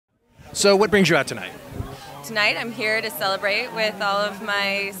So what brings you out tonight? Tonight I'm here to celebrate with all of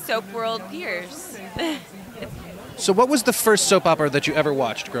my soap world peers. So what was the first soap opera that you ever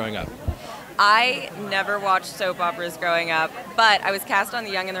watched growing up? I never watched soap operas growing up, but I was cast on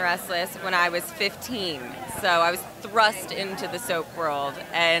The Young and the Restless when I was 15. So I was thrust into the soap world,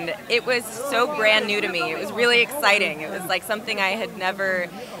 and it was so brand new to me. It was really exciting. It was like something I had never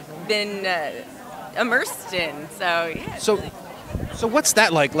been immersed in. So yeah. So what's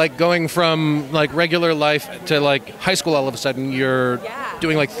that like? Like going from like regular life to like high school all of a sudden you're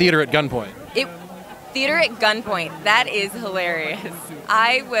doing like theater at gunpoint. Theater at gunpoint, that is hilarious.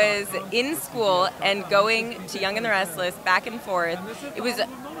 I was in school and going to Young and the Restless back and forth. It was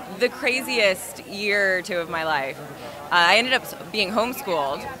the craziest year or two of my life. I ended up being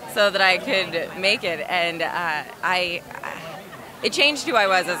homeschooled so that I could make it, and it changed who I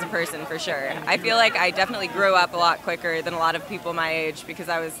was as a person for sure. I feel like I definitely grew up a lot quicker than a lot of people my age because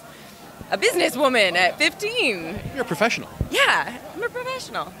I was a businesswoman at 15. You're a professional. Yeah, I'm a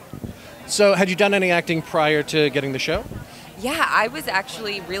professional. So had you done any acting prior to getting the show? Yeah, I was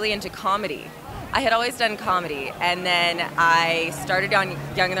actually really into comedy. I had always done comedy, and then I started on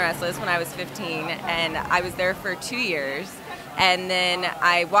Young and the Restless when I was 15, and I was there for 2 years. And then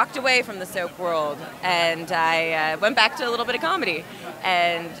I walked away from the soap world, and I went back to a little bit of comedy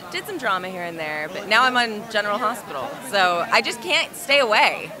and did some drama here and there. But now I'm on General Hospital, so I just can't stay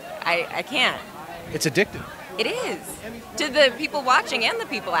away. I can't. It's addictive. It is. To the people watching and the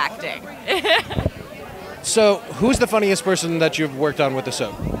people acting. So who's the funniest person that you've worked on with the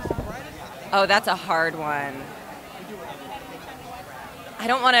soap? Oh, that's a hard one. I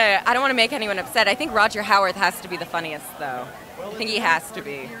don't want to make anyone upset. I think Roger Howarth has to be the funniest, though. I think he has to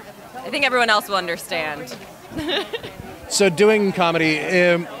be. I think everyone else will understand. So doing comedy,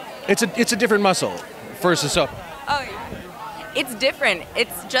 it's a different muscle versus soap. Oh yeah. It's different.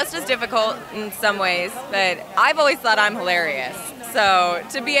 It's just as difficult in some ways, but I've always thought I'm hilarious. So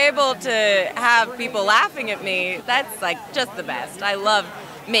to be able to have people laughing at me, that's like just the best. I love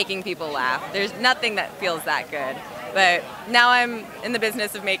making people laugh. There's nothing that feels that good. But now I'm in the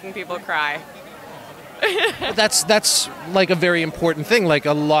business of making people cry. That's like a very important thing. Like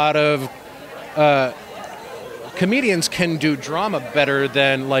a lot of comedians can do drama better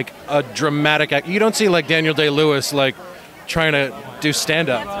than like a dramatic act. You don't see like Daniel Day-Lewis like trying to do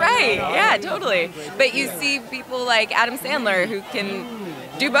stand-up. That's right. Yeah, totally. But you see people like Adam Sandler who can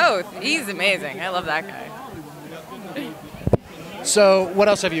do both. He's amazing. I love that guy. So what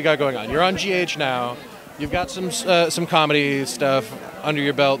else have you got going on? You're on GH now. You've got some comedy stuff under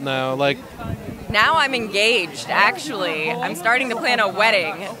your belt now. Like now I'm engaged, actually. I'm starting to plan a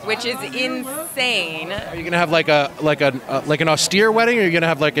wedding, which is insane. Are you gonna have like an austere wedding, or are you gonna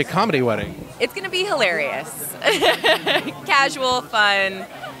have like a comedy wedding? It's gonna be hilarious. Casual, fun.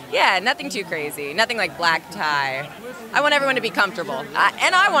 Yeah, nothing too crazy. Nothing like black tie. I want everyone to be comfortable,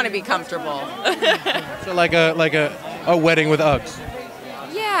 and I want to be comfortable. So like a wedding with Uggs.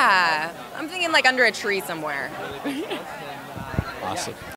 Yeah, I'm thinking like under a tree somewhere. Awesome.